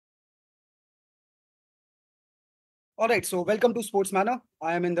All right, so welcome to Sportsmanor.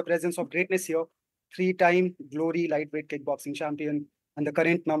 I am in the presence of greatness here, three-time glory lightweight kickboxing champion and the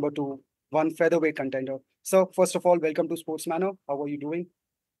current number two, one featherweight contender. So, first of all, welcome to Sportsmanor. How are you doing?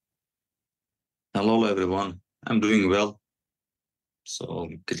 Hello, everyone. I'm doing well. So,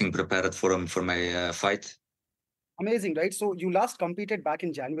 getting prepared for my fight. Amazing, right? So, you last competed back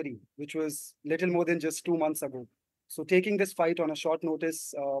in January, which was little more than just 2 months ago. So, taking this fight on a short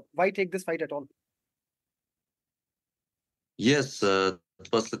notice, why take this fight at all? Yes, it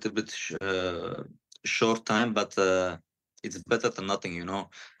was a little bit short time, but it's better than nothing.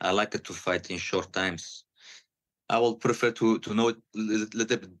 I like it to fight in short times. I would prefer to know it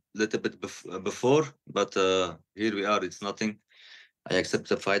little bit before, but here we are. It's nothing. I accept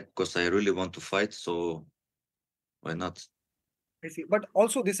the fight because I really want to fight. So why not? I see. But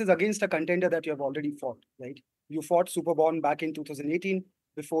also, this is against a contender that you have already fought, right? You fought Superbon back in 2018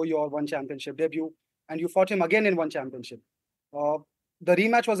 before your one championship debut, and you fought him again in one championship. Uh, the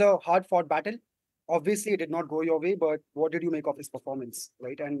rematch was a hard fought battle. Obviously, it did not go your way, but what did you make of his performance,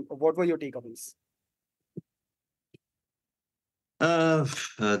 right? And what were your takeaways? Uh,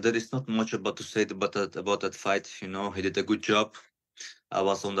 there is not much about to say about that fight. He did a good job. I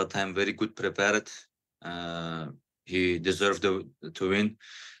was on that time very good prepared. Uh, he deserved to win.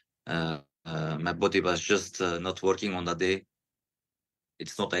 My body was just not working on that day.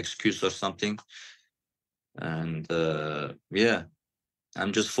 It's not an excuse or something. And yeah,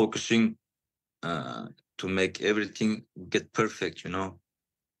 I'm just focusing uh, to make everything get perfect.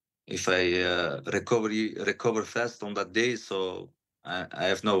 If I recover fast on that day, so I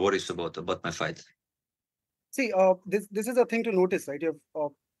have no worries about my fight. See, this is a thing to notice, right? You've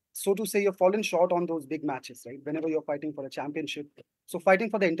so to say, you've fallen short on those big matches, right? Whenever you're fighting for a championship, so fighting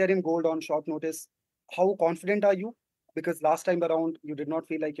for the interim gold on short notice, how confident are you? Because last time around you did not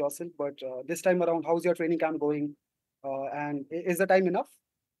feel like yourself, but this time around, how's your training camp going? And is the time enough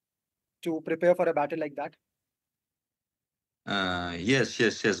to prepare for a battle like that? Yes,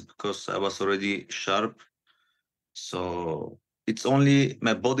 because I was already sharp. So it's only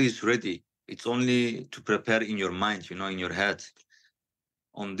my body is ready. It's only to prepare in your mind, in your head.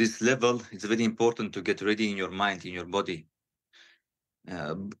 On this level, it's very important to get ready in your mind, in your body.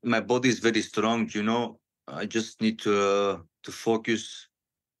 My body is very strong. I just need to focus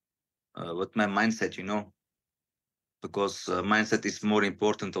with my mindset, because mindset is more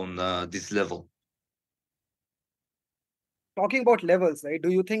important on this level. Talking about levels, right? Do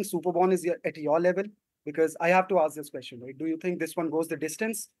you think Superbon is at your level? Because I have to ask this question, right? Do you think this one goes the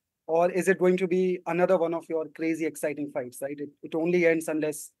distance, or is it going to be another one of your crazy exciting fights? Right? It only ends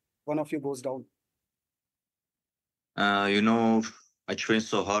unless one of you goes down. Uh, you know, I train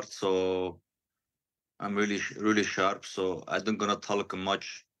so hard, so I'm really sharp. So I don't gonna talk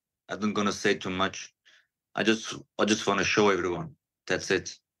much. I don't gonna say too much. I just want to show everyone. That's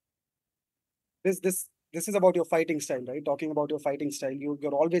it. This is about your fighting style, right? Talking about your fighting style,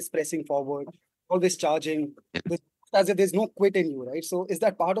 you're always pressing forward, always charging. Yeah. This, as if there's no quit in you, right? So is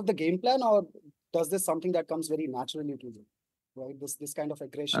that part of the game plan, or does this something that comes very naturally to you, right? This kind of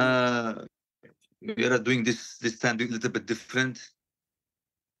aggression. Uh, we are doing this time a little bit different,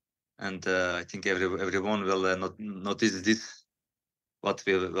 and I think everyone will not notice this what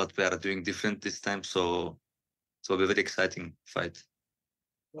we are doing different this time. So it will be very exciting fight.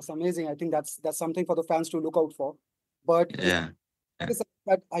 That's amazing. I think that's something for the fans to look out for. But this Yeah, yeah. is something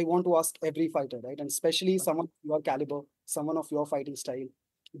that I want to ask every fighter, right? And especially someone of your caliber, someone of your fighting style.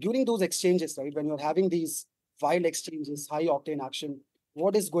 During those exchanges, right, when you're having these wild exchanges, high octane action,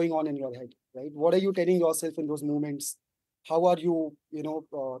 what is going on in your head, right? What are you telling yourself in those moments? How are you,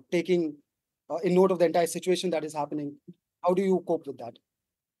 taking in note of the entire situation that is happening? How do you cope with that?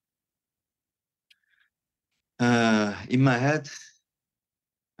 In my head,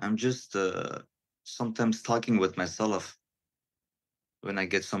 I'm just sometimes talking with myself. When I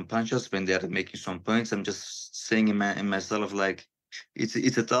get some punches, when they are making some points, I'm just saying in myself like, it's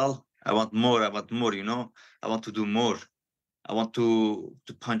a all. I want more. I want more. I want to do more. I want to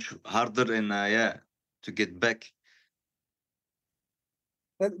punch harder and yeah, to get back.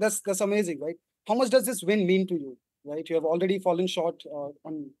 That's amazing, right? How much does this win mean to you, right? You have already fallen short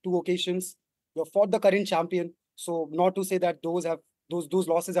on two occasions. You have fought the current champion, so not to say that those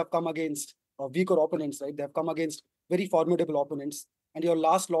losses have come against weaker opponents, right? They have come against very formidable opponents, and your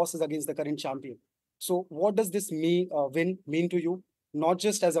last loss is against the current champion. So, what does this win mean to you? Not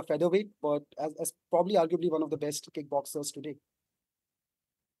just as a featherweight, but as probably arguably one of the best kickboxers today.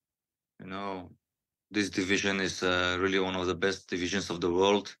 You know, this division is really one of the best divisions of the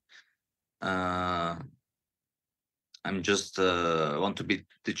world. Uh, I'm just want to be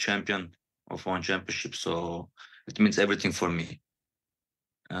the champion of one championship, so it means everything for me.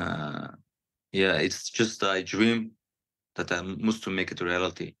 Uh, yeah, it's just a dream that I must to make it a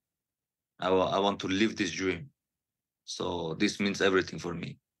reality. I want to live this dream. So this means everything for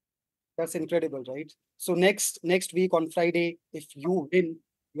me. That's incredible, right? So next week on Friday, if you win,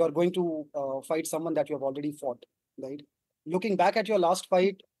 you are going to fight someone that you have already fought, right? Looking back at your last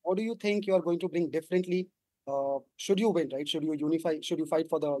fight, what do you think you are going to bring differently? Should you win, right? Should you unify? Should you fight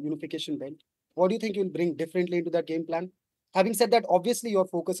for the unification belt? What do you think you'll bring differently into that game plan? Having said that, obviously your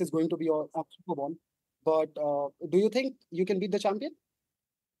focus is going to be on Superbon, but do you think you can beat the champion?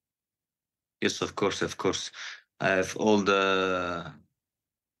 Yes, of course, of course. I have uh,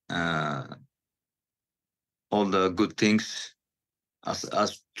 all the good things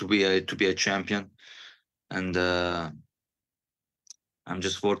as to be a champion, and I'm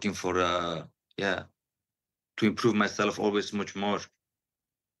just working for yeah, to improve myself always much more.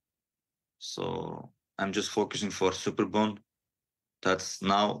 So I'm just focusing for Superbon. That's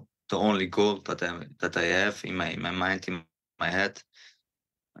now the only goal that I have in my mind, in my head.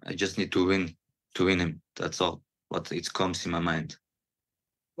 I just need to win him. That's all. What it comes in my mind.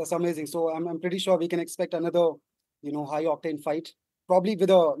 That's amazing. So I'm pretty sure we can expect another, high octane fight, probably with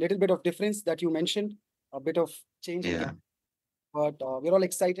a little bit of difference that you mentioned, a bit of change in Yeah, game. But we're all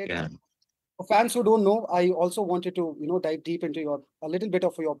excited. yeah. For fans who don't know, I also wanted to, dive deep into your a little bit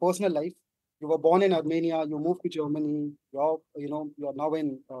of your personal life. You were born in Armenia, you moved to Germany, you're now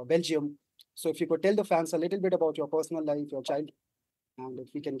in Belgium. So if you could tell the fans a little bit about your personal life, your child, and if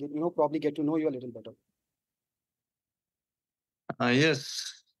we can get, probably get to know you a little better.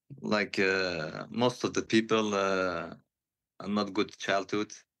 Yes, like most of the people, are not good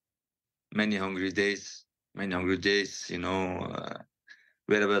childhood. Many hungry days. We're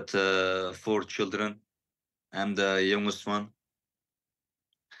about 4 children. I'm the youngest one.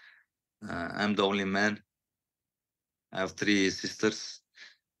 I'm the only man. I have 3 sisters.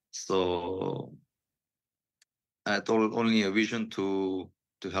 So I had only a vision to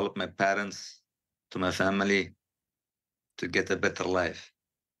help my parents, to my family, to get a better life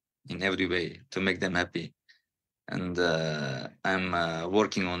in every way, to make them happy. And I'm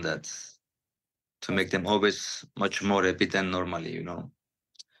working on that to That's make them always much more happy than normally.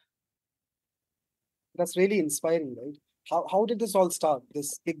 that's really inspiring, right? How did this all start?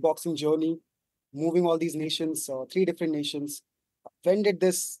 This kickboxing journey, moving all these nations, 3 different nations. When did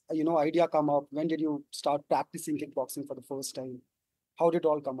this idea come up? When did you start practicing kickboxing for the first time? How did it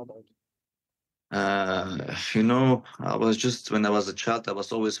all come about? I was just when I was a child, I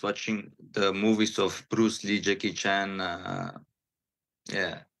was always watching the movies of Bruce Lee, Jackie Chan,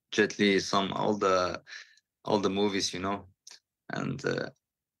 yeah, Jet Li, some all the movies. And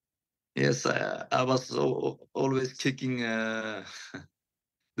yes, I was always kicking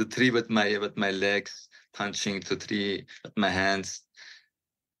the tree with my legs, punching the tree with my hands.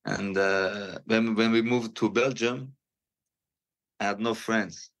 And when we moved to Belgium, I had no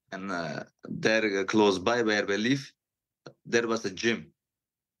friends, and there close by where we live, there was a gym.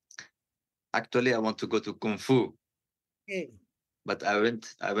 Actually, I want to go to Kung Fu, Okay. but I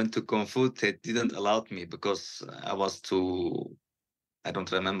went to Kung Fu. They didn't allow me because I was too, I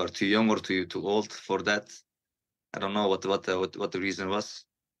don't remember, too young or too old for that. I don't know what the reason was.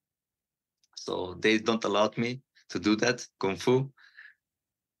 So they don't allow me to do that Kung Fu.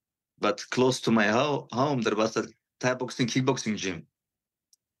 But close to my home, there was a Thai boxing, kickboxing gym.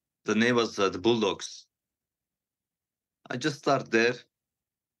 The name was the Bulldogs. I just started there.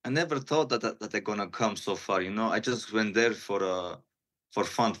 I never thought that they're gonna come so far. I just went there for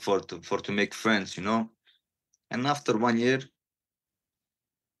fun, for to make friends. And after 1 year,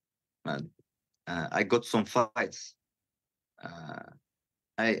 uh, I got some fights. Uh,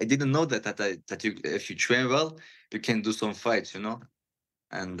 I didn't know that you if you train well, you can do some fights.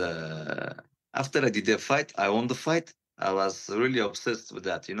 And after I did the fight, I won the fight. I was really obsessed with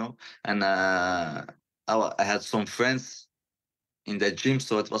that. And I had some friends in the gym,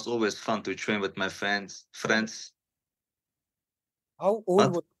 so it was always fun to train with my friends. How old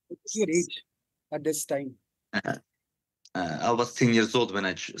But was what was your age at this time? uh, I was 10 years old when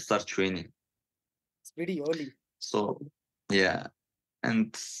I start training. It's pretty early. So yeah,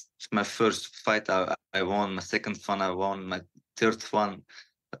 and my first fight I won. My second one I won. My third one,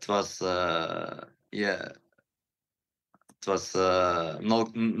 it was yeah, it was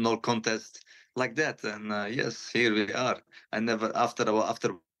no contest like that. And yes, here we are. I never after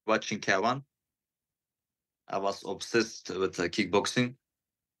watching K1, I was obsessed with kickboxing.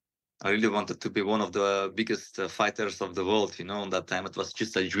 I really wanted to be one of the biggest fighters of the world. On that time it was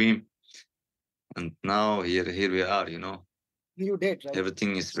just a dream, and now here we are. You did, right?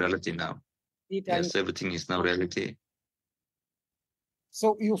 Everything is reality now. Yes, everything is now reality.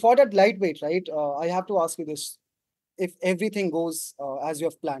 So you fought at lightweight, right? I have to ask you this: if everything goes as you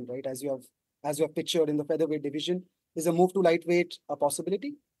have planned, right, as you have pictured in the featherweight division, is a move to lightweight a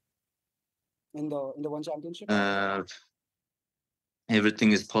possibility in the one championship?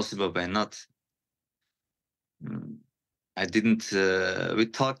 Everything is possible. Why not? I didn't. We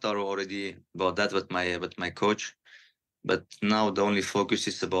talked already about that with my coach, but now the only focus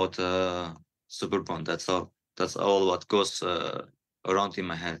is about Superbon. That's all. That's all what goes around in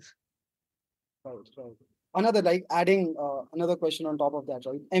my head. Right, right. Another like adding another question on top of that,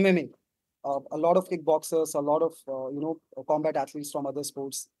 right? MMA. A lot of kickboxers, a lot of combat athletes from other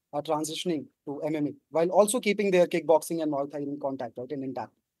sports are transitioning to MMA while also keeping their kickboxing and Muay Thai in contact, right, and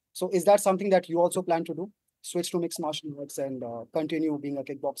intact. So, is that something that you also plan to do? Switch to mixed martial arts and continue being a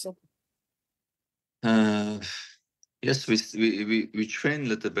kickboxer? Yes, we train a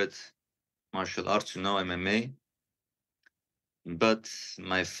little bit martial arts, MMA. But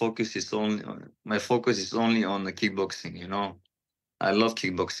my focus is only on the kickboxing. I love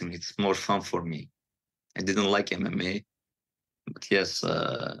kickboxing. It's more fun for me. I didn't like MMA, but yes,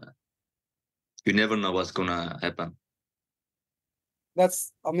 you never know what's gonna happen.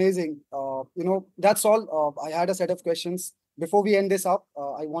 That's amazing. That's all. I had a set of questions. Before we end this up,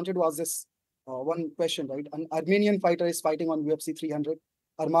 I wanted to ask this one question, right? An Armenian fighter is fighting on UFC 300.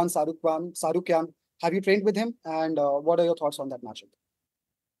 Arman Sarukyan. Have you trained with him? And what are your thoughts on that matchup?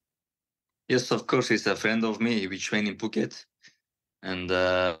 Yes, of course, he's a friend of me. We train in Phuket, and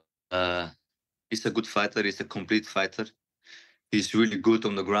he's a good fighter. He's a complete fighter. He's really good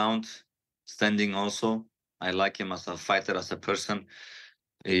on the ground, standing also. I like him as a fighter, as a person.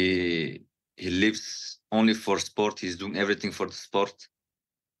 He lives only for sport. He's doing everything for the sport.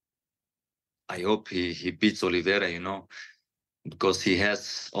 I hope he beats Oliveira, because he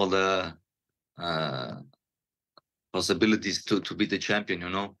has all the possibilities to be the champion.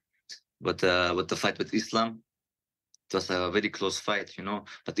 But with the fight with Islam, it was a very close fight,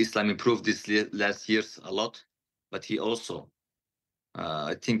 But Islam improved this last years a lot. But he also,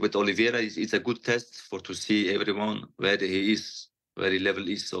 I think, with Oliveira, it's a good test to see everyone where he is, where his level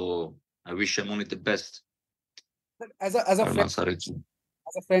is. So I wish him only the best. As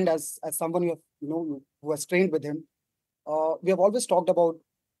a friend, as someone who has trained with him, we have always talked about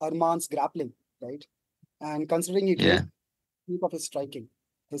Arman's grappling, right? And considering he trained of his striking,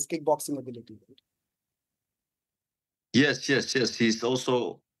 his kickboxing ability. Right? Yes. He's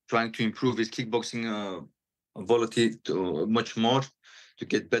also trying to improve his kickboxing ability to much more, to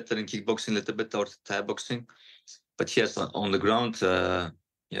get better in kickboxing, a little bit, or Thai boxing. But yes, on the ground,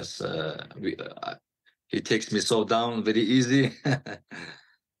 yes, he takes me so down very easy.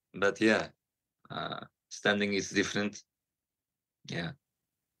 But yeah, standing is different. Yeah.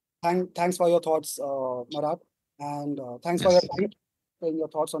 Thanks for your thoughts, Marat, and thanks for your time and your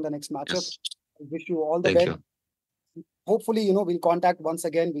thoughts on the next matchup. Yes. I wish you all the Thank best. you. Hopefully, we'll contact once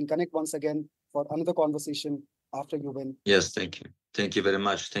again. We'll connect once again for another conversation after you win. Yes, thank you. Thank you very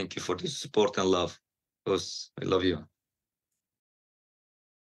much. Thank you for the support and love. Because I love you.